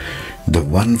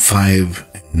1, 5,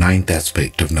 9th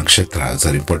aspect of Nakshatras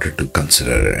are important to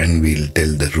consider, and we'll tell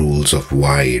the rules of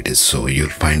why it is so. You'll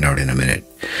find out in a minute.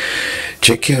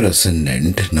 Check your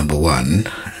ascendant. Number 1,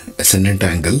 ascendant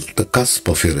angle, the cusp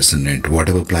of your ascendant,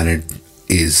 whatever planet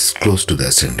is close to the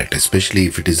ascendant, especially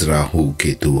if it is Rahu,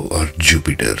 Ketu or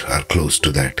Jupiter are close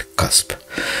to that cusp,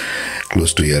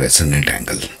 close to your ascendant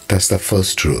angle. That's the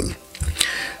first rule.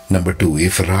 Number 2,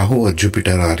 if Rahu or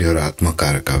Jupiter are your Atma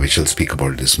Karaka, we shall speak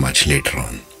about this much later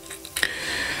on.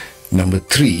 Number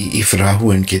 3, if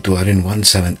Rahu and Ketu are in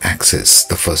 1-7 axis,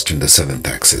 the first and the 7th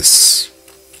axis.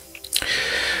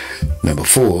 Number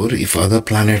 4, if other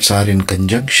planets are in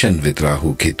conjunction with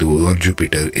Rahu, Ketu or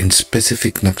Jupiter in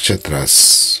specific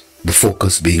nakshatras, the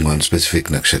focus being on specific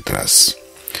nakshatras.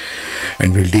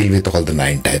 And we'll deal with all the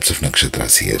 9 types of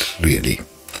nakshatras here, really.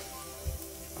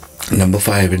 Number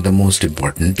 5, and the most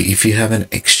important, if you have an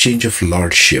exchange of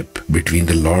lordship between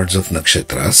the lords of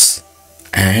nakshatras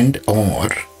and or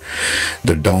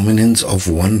the dominance of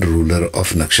one ruler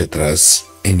of nakshatras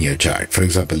in your chart. For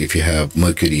example, if you have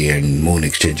Mercury and Moon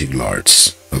exchanging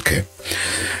lords, okay,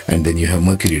 and then you have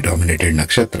Mercury dominated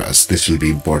nakshatras, this will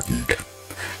be important.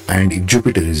 And if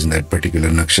Jupiter is in that particular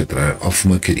nakshatra of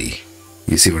Mercury,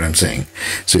 you see what I'm saying?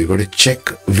 So you got to check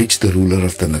which the ruler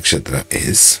of the nakshatra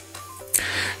is.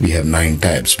 We have 9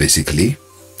 types basically,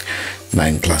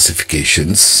 9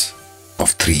 classifications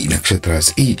of 3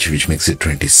 nakshatras each, which makes it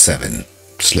 27.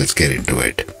 So let's get into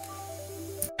it.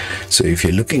 So if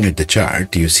you're looking at the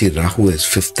chart, you see Rahu as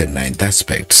 5th and 9th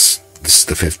aspects. This is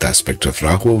the 5th aspect of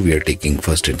Rahu. We are taking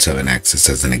 1st and 7th axis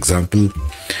as an example.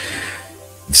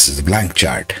 This is a blank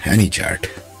chart, any chart.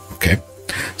 Okay.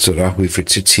 So Rahu, if it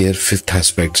sits here, 5th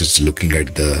aspect is looking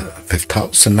at the 5th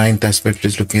house, and 9th aspect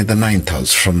is looking at the 9th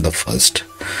house from the 1st.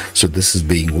 So this is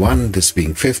being 1, this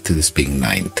being 5th, this being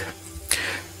 9th.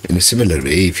 In a similar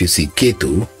way, if you see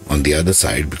Ketu on the other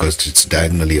side, because it's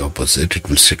diagonally opposite, it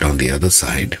will sit on the other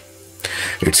side.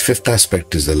 Its 5th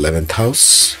aspect is the 11th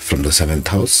house from the 7th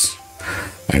house,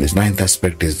 and its 9th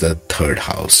aspect is the 3rd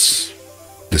house.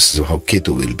 This is how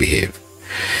Ketu will behave.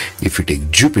 If you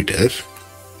take Jupiter,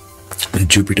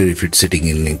 if it's sitting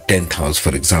in the 10th house,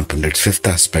 for example, its 5th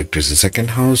aspect is the 2nd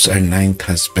house and 9th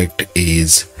aspect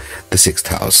is the 6th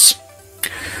house.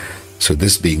 So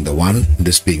this being the 1,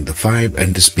 this being the 5,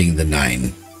 and this being the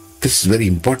 9. This is very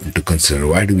important to consider.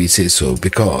 Why do we say so?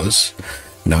 Because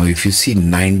now if you see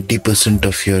 90%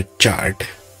 of your chart,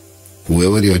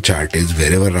 whoever your chart is,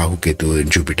 wherever Rahu, Ketu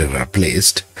and Jupiter are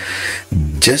placed,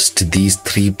 just these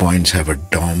 3 points have a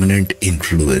dominant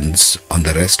influence on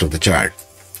the rest of the chart.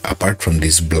 Apart from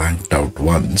these blanked out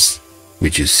ones,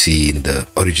 which you see in the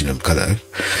original color,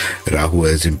 Rahu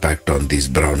has impact on these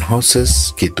brown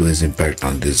houses, Ketu has impact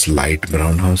on these light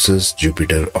brown houses,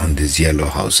 Jupiter on these yellow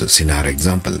houses in our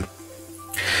example.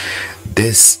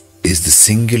 This is the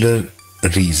singular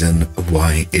reason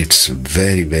why it's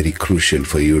very, very crucial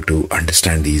for you to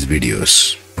understand these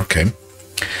videos, okay?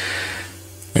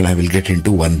 And I will get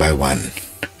into one by one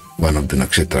of the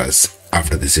nakshatras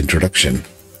after this introduction.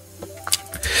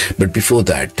 But before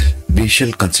that, we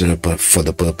shall consider, for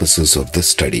the purposes of this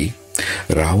study,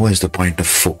 Rahu as the point of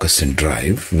focus and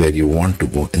drive, where you want to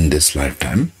go in this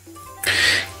lifetime.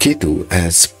 Ketu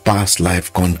as past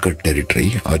life conquered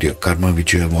territory, or your karma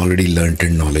which you have already learnt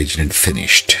and knowledge and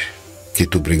finished.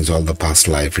 Ketu brings all the past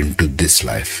life into this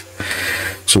life.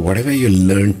 So whatever you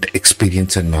learnt,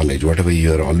 experience and knowledge, whatever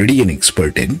you are already an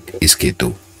expert in, is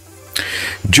Ketu.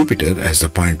 Jupiter as the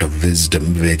point of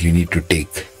wisdom, where you need to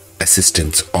take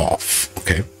assistance of,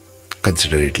 okay?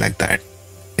 Consider it like that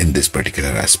in this particular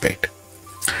aspect.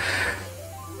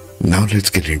 Now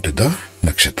let's get into the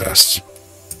nakshatras.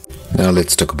 Now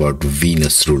let's talk about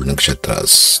Venus ruled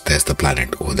nakshatras. There's the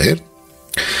planet over there.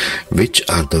 Which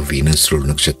are the Venus ruled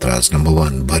nakshatras? Number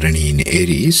 1, Bharani in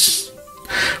Aries,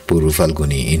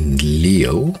 PurvaPhalguni in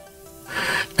Leo,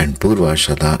 and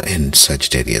Purvashada in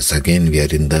Sagittarius. Again, we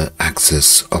are in the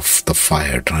axis of the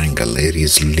fire triangle,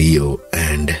 Aries, Leo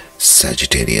and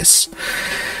Sagittarius.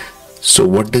 So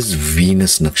what does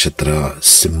Venus nakshatra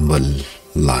symbolize,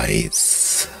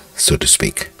 so to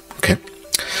speak? Okay.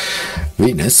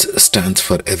 Venus stands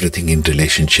for everything in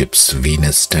relationships.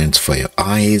 Venus stands for your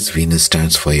eyes. Venus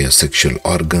stands for your sexual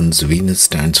organs. Venus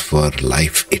stands for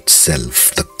life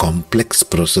itself, the complex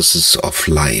processes of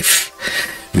life,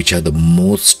 which are the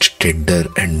most tender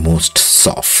and most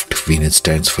soft. Venus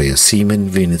stands for your semen.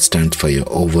 Venus stands for your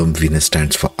ovum. Venus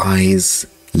stands for eyes,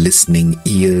 listening,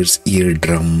 ears,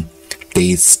 eardrum,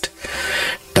 taste,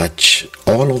 touch.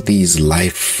 All of these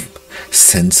life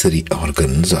sensory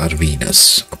organs are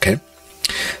Venus, okay?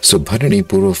 So Bharani,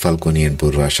 PurvaPhalguni and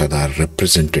Purvashada are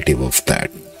representative of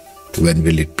that. When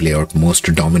will it play out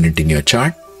most dominant in your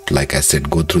chart? Like I said,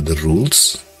 go through the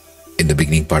rules in the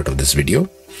beginning part of this video.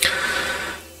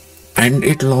 And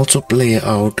it will also play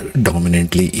out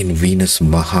dominantly in Venus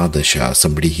Mahadasha.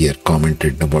 Somebody here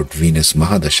commented about Venus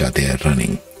Mahadasha they are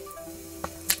running.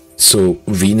 So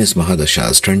Venus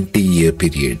Mahadasha's 20-year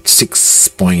period,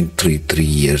 6.33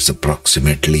 years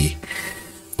approximately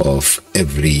of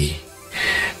every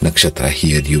nakshatra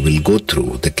here, you will go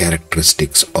through the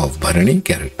characteristics of Bharani,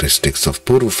 characteristics of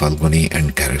PurvaPhalguni,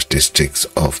 and characteristics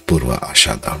of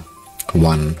Purvashada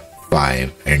 1,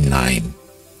 5 and 9.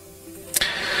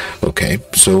 Okay,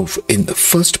 so in the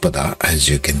first pada, as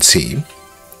you can see,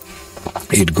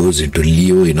 it goes into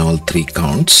Leo in all three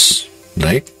counts,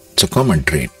 right? It's a common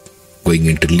trait. Going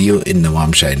into Leo in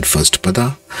Navamsha in first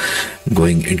pada,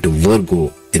 going into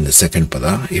Virgo in the second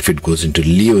pada. If it goes into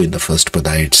Leo in the first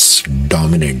pada, it's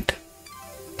dominant,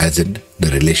 as in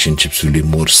the relationships will be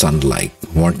more sun-like,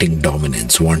 wanting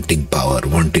dominance, wanting power,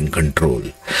 wanting control,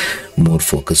 more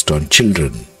focused on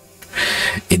children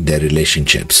in their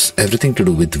relationships. Everything to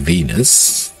do with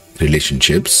Venus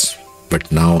relationships,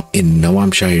 but now in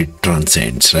Navamsha it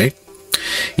transcends, right?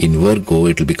 In Virgo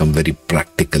it will become very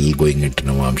practical going into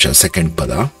Navamsha second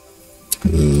pada.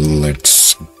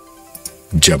 Let's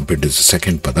jump into the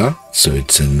second pada. So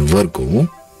it's in Virgo.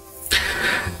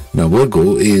 Now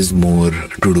Virgo is more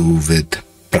to do with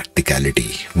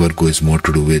practicality. Virgo is more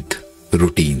to do with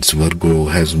routines. Virgo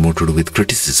has more to do with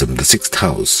criticism, the sixth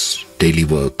house, daily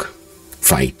work,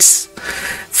 fights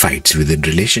within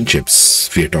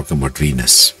relationships. We are talking about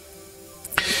Venus.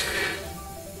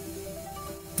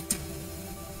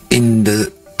 In the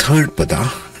third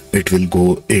pada, it will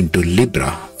go into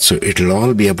Libra. So it will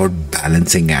all be about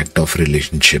balancing act of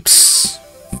relationships.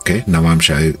 Okay,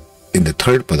 Navamsha in the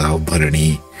third pada of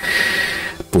Bharani,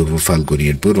 PurvaPhalguni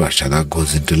and Purvashada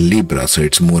goes into Libra. So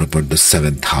it's more about the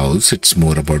seventh house. It's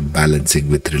more about balancing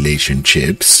with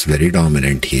relationships. Very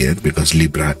dominant here because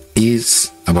Libra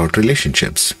is about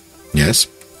relationships. Yes.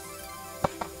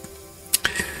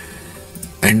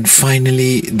 And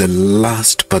finally, the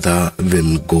last pada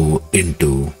will go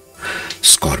into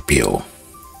Scorpio,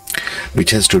 which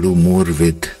has to do more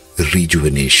with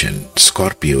rejuvenation.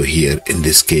 Scorpio here in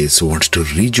this case wants to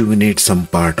rejuvenate some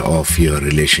part of your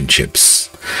relationships,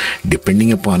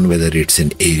 depending upon whether it's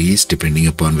in Aries, depending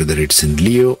upon whether it's in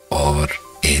Leo or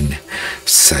in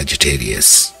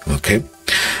Sagittarius. Okay,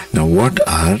 now what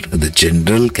are the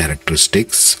general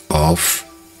characteristics of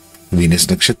Venus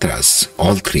Nakshatras?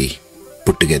 All three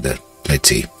put together. Let's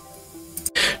see.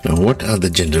 Now what are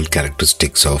the general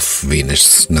characteristics of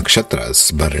Venus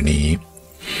Nakshatras? Bharani,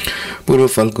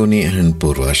 PurvaPhalguni and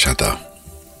Purvashada.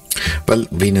 Well,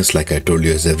 Venus, like I told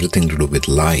you, has everything to do with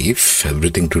life,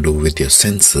 everything to do with your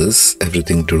senses,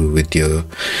 everything to do with your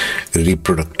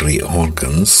reproductory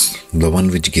organs, the one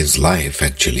which gives life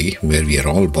actually, where we are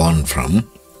all born from,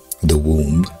 the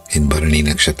womb in Bharani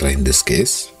Nakshatra in this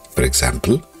case, for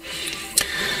example.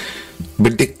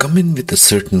 But they come in with a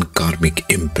certain karmic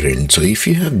imprint. So if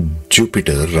you have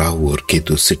Jupiter, Rahu or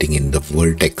Ketu sitting in the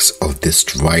vertex of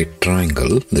this white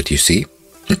triangle that you see,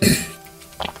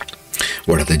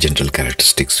 what are the general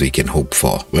characteristics we can hope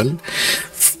for? Well,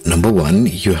 number one,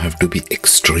 you have to be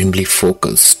extremely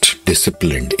focused,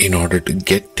 disciplined in order to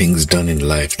get things done in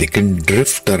life. They can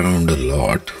drift around a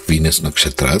lot, Venus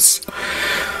Nakshatras,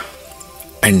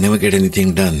 and never get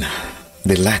anything done.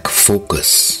 They lack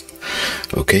focus.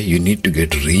 Okay, you need to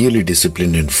get really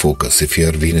disciplined and focused if you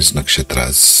are Venus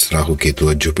Nakshatras, Rahu,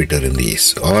 Ketu or Jupiter in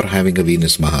these, or having a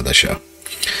Venus Mahadasha.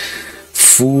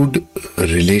 Food,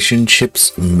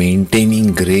 relationships,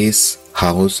 maintaining grace,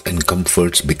 house and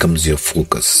comforts becomes your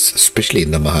focus, especially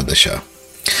in the Mahadasha.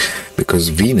 Because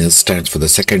Venus stands for the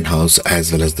second house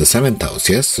as well as the seventh house.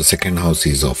 Yes, the second house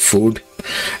is of food,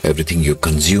 everything you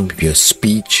consume, your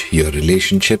speech, your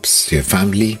relationships, your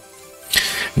family.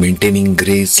 Maintaining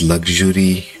grace,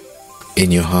 luxury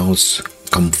in your house,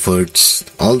 comforts,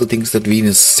 all the things that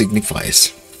Venus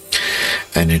signifies.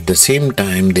 And at the same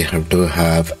time, they have to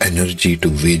have energy to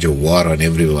wage a war on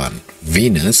everyone.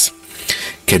 Venus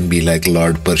can be like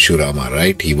Lord Parshurama,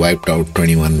 right? He wiped out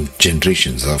 21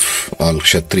 generations of all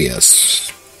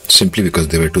Kshatriyas simply because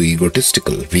they were too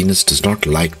egotistical. Venus does not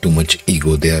like too much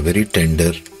ego. They are very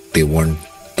tender. They want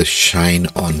the shine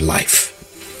on life.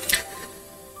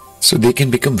 So they can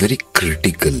become very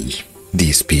critical,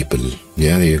 these people.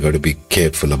 Yeah, you got to be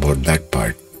careful about that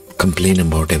part. Complain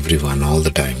about everyone all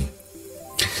the time.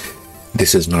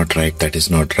 This is not right, that is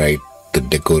not right.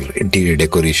 The interior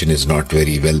decoration is not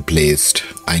very well placed.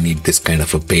 I need this kind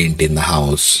of a paint in the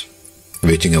house.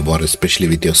 Waging a war, especially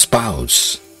with your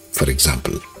spouse, for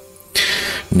example.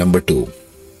 Number two,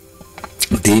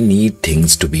 They need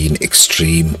things to be in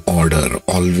extreme order,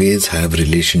 always have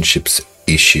relationships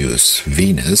issues.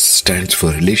 Venus stands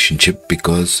for relationship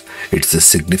because it's the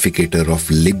significator of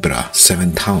Libra,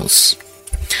 7th house.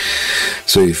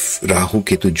 So if Rahu,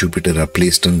 Ketu, Jupiter are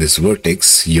placed on this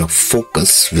vertex, your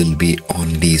focus will be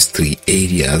on these three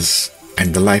areas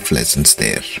and the life lessons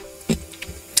there.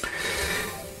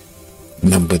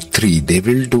 Number 3, they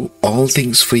will do all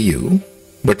things for you,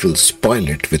 but will spoil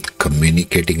it with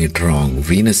communicating it wrong.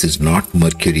 Venus is not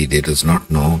Mercury. They does not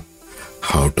know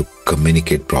how to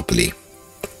communicate properly.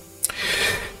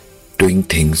 Doing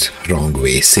things wrong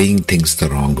way, saying things the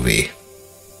wrong way.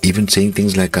 Even saying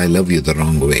things like I love you the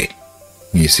wrong way.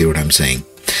 You see what I'm saying?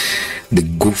 They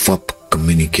goof up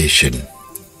communication.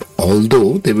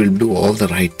 Although they will do all the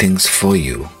right things for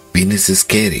you. Venus is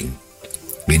caring.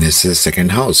 Venus is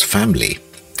 2nd house, family.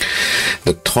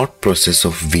 The thought process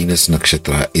of Venus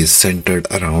Nakshatra is centered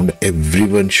around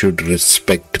everyone should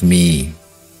respect me.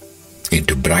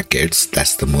 Into brackets,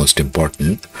 that's the most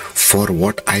important. For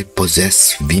what I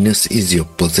possess, Venus is your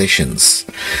possessions.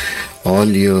 All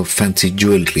your fancy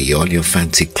jewelry, all your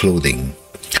fancy clothing,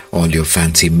 all your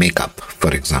fancy makeup,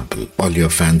 for example, all your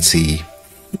fancy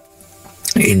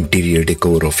interior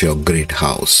decor of your great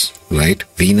house, right?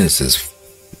 Venus is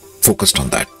focused on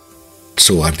that.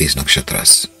 So are these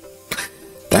nakshatras.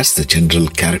 That's the general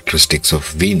characteristics of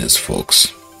Venus,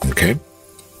 folks. Okay?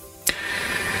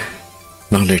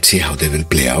 Now let's see how they will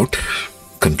play out.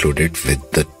 Concluded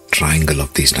with the triangle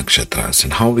of these nakshatras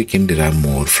and how we can derive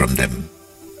more from them.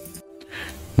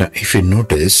 Now if you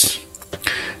notice,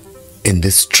 in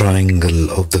this triangle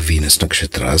of the Venus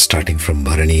nakshatra, starting from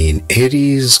Bharani in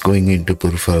Aries, going into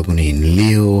PurvaPhalguni in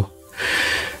Leo,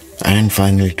 and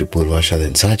finally to Purvashada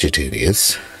in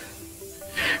Sagittarius,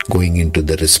 going into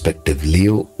the respective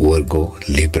Leo, Virgo,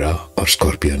 Libra or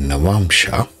Scorpio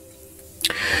Navamsha.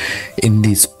 In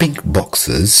these pink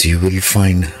boxes, you will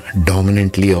find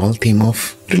dominantly all theme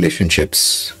of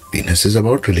relationships. Venus is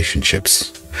about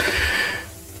relationships.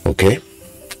 Okay?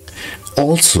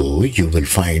 Also, you will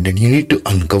find, and you need to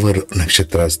uncover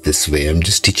nakshatras this way. I'm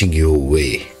just teaching you a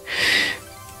way.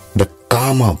 The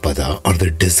Kama Pada or the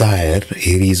desire,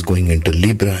 Aries going into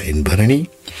Libra in Bharani,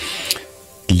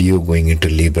 Leo going into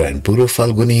Libra in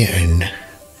PurvaPhalguni, and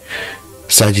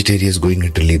Sagittarius going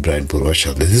into Libra in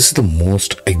Purvashada. This is the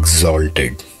most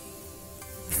exalted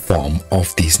form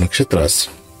of these nakshatras,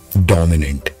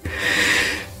 dominant.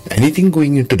 Anything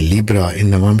going into Libra in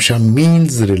Navamsha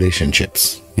means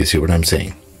relationships. You see what I'm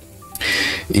saying?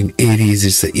 In Aries,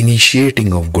 it's the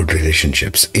initiating of good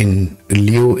relationships. In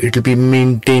Leo, it will be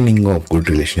maintaining of good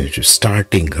relationships,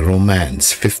 starting,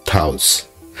 romance, 5th house.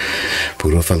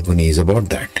 PurvaPhalguni is about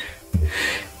that.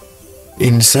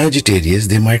 In Sagittarius,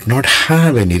 they might not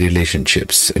have any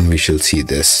relationships, and we shall see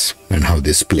this and how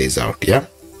this plays out, yeah?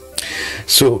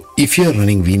 So, if you are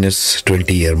running Venus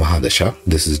 20-year Mahadasha,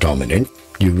 this is dominant,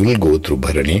 you will go through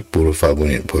Bharani,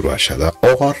 PurvaPhalguni and Purvashada.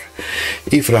 Or,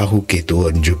 if Rahu, Ketu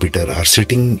and Jupiter are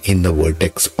sitting in the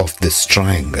vertex of this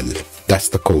triangle, that's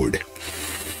the code.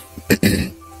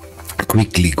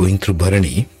 Quickly going through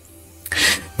Bharani.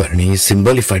 Bharani is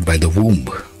symbolified by the womb,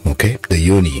 okay, the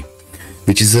yoni,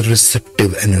 which is a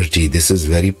receptive energy. This is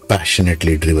very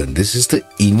passionately driven. This is the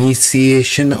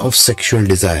initiation of sexual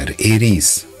desire.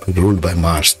 Aries, ruled by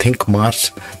Mars. Think Mars,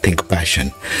 think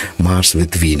passion. Mars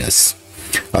with Venus.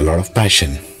 A lot of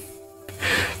passion.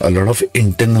 A lot of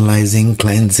internalizing,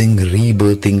 cleansing,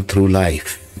 rebirthing through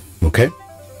life. Okay?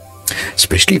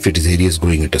 Especially if it is Aries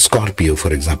going into Scorpio,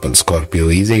 for example. Scorpio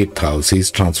is 8th house,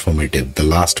 is transformative. The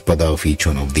last pada of each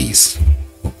one of these.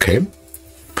 Okay?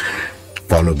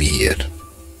 Follow me here.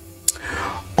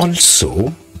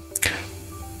 Also,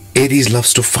 Aries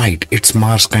loves to fight. It's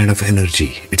Mars kind of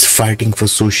energy. It's fighting for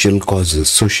social causes,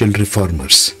 social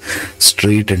reformers.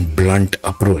 Straight and blunt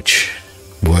approach.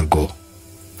 Virgo.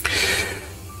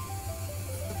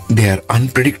 They are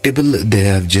unpredictable. They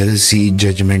have jealousy,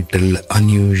 judgmental,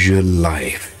 unusual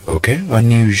life. Okay?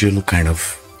 Unusual kind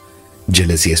of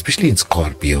jealousy, especially in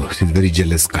Scorpio. It's very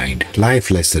jealous kind.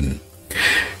 Life lesson.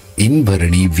 In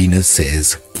Bharani, Venus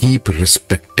says, keep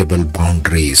respectable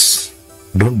boundaries.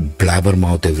 Don't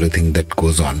blabbermouth everything that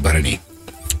goes on, Bharani.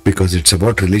 Because it's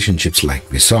about relationships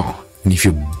like we saw. And if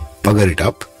you bugger it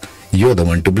up, you're the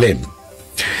one to blame.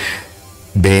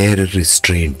 Bear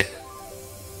restraint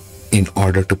in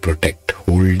order to protect.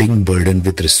 Holding burden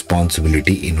with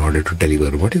responsibility in order to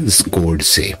deliver. What does this code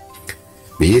say?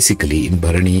 Basically, in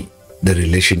Bharani, the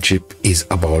relationship is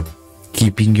about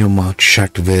keeping your mouth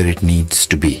shut where it needs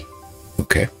to be.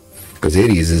 Okay? Because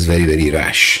Aries is very, very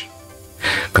rash,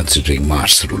 considering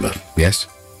Mars ruler. Yes?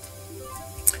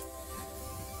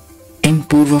 In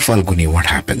PurvaPhalguni, what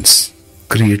happens?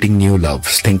 Creating new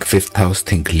loves. Think 5th house,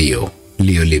 think Leo.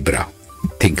 Leo Libra.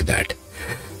 Think that.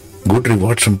 Good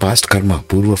rewards from past karma,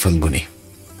 PurvaPhalguni.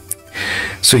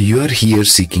 So you are here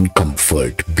seeking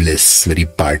comfort, bliss, very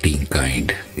partying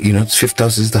kind. 5th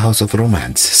house is the house of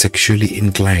romance, sexually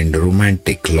inclined,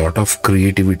 romantic, lot of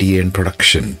creativity and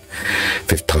production.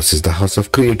 5th house is the house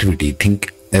of creativity.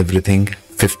 Think everything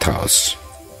 5th house.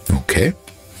 Okay?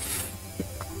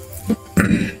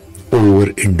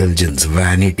 Overindulgence,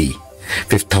 vanity.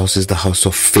 5th house is the house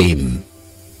of fame.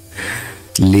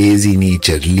 Lazy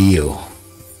nature, Leo.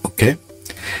 Okay?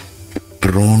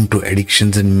 Prone to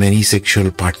addictions and many sexual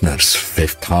partners.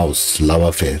 5th house, love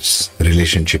affairs,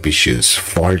 relationship issues,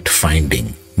 fault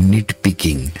finding,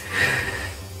 nitpicking.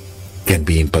 Can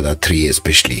be in Pada 3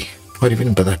 especially, or even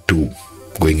in Pada 2.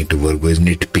 Going into Virgo is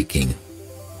nitpicking.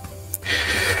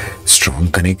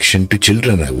 Strong connection to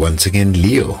children. Once again,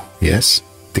 Leo. Yes,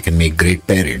 they can make great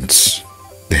parents.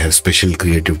 They have special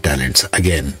creative talents.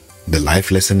 Again, the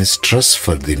life lesson is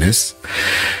trustworthiness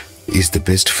is the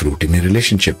best fruit in a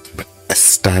relationship.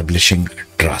 Establishing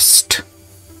trust.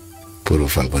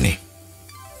 PurvaPhalguni.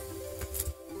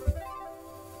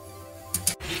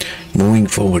 Moving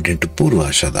forward into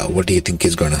Purvashada, what do you think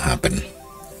is going to happen?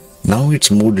 Now it's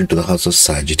moved into the house of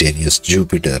Sagittarius,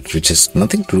 Jupiter, which has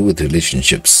nothing to do with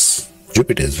relationships.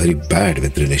 Jupiter is very bad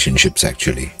with relationships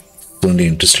actually. It's only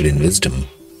interested in wisdom,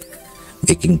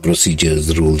 making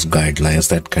procedures, rules, guidelines,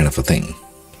 that kind of a thing.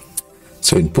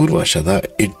 So in Purvashada,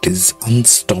 it is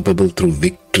unstoppable through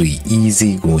victory,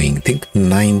 easy going. Think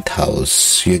 9th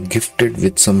house. You're gifted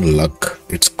with some luck.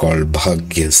 It's called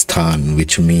Bhagyasthan,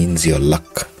 which means your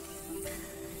luck.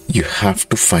 You have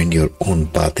to find your own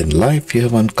path in life. You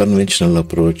have unconventional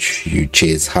approach. You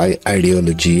chase high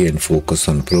ideology and focus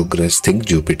on progress. Think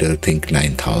Jupiter, think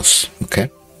 9th house. Okay?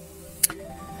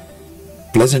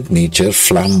 Pleasant nature,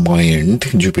 flamboyant.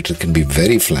 Jupiter can be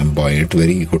very flamboyant,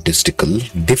 very egotistical.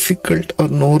 Difficult or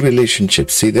no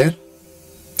relationships. See there?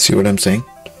 See what I'm saying?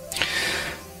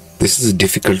 This is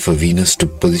difficult for Venus to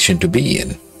position to be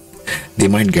in. They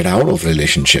might get out of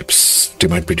relationships. They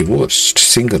might be divorced,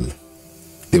 single.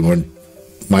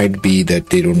 Might be that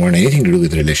they don't want anything to do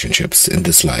with relationships in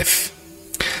this life.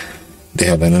 They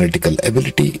have analytical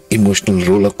ability, emotional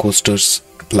roller coasters,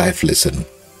 life lesson.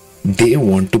 They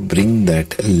want to bring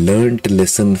that learned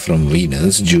lesson from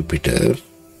Venus, Jupiter,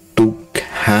 to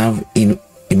have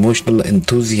emotional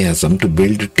enthusiasm to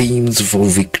build teams for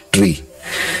victory.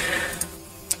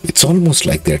 It's almost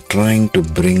like they're trying to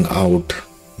bring out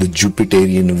the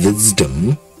Jupiterian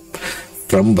wisdom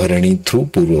from Bharani through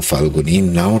PurvaPhalguni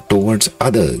now towards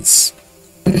others.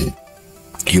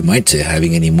 You might say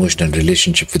having an emotional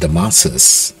relationship with the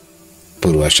masses,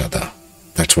 Purvashada.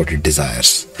 That's what it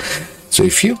desires. So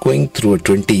if you're going through a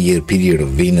 20-year period of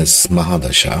Venus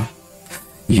Mahadasha,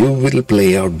 you will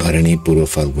play out Bharani,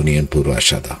 PurvaPhalguni and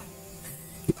Purvashada.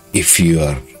 If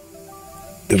your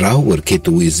Rahu or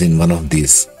Ketu is in one of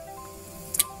these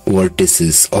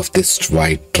vertices of this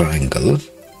white triangle,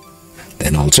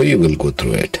 then also you will go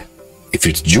through it. If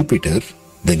it's Jupiter,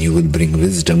 then you will bring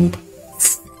wisdom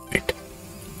from it.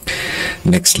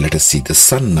 Next, let us see the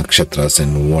Sun Nakshatras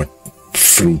and what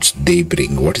fruits they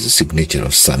bring. What is the signature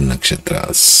of Sun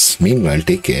Nakshatras? Meanwhile,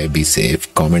 take care, be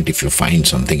safe, comment if you find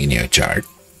something in your chart,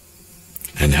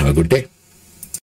 and have a good day.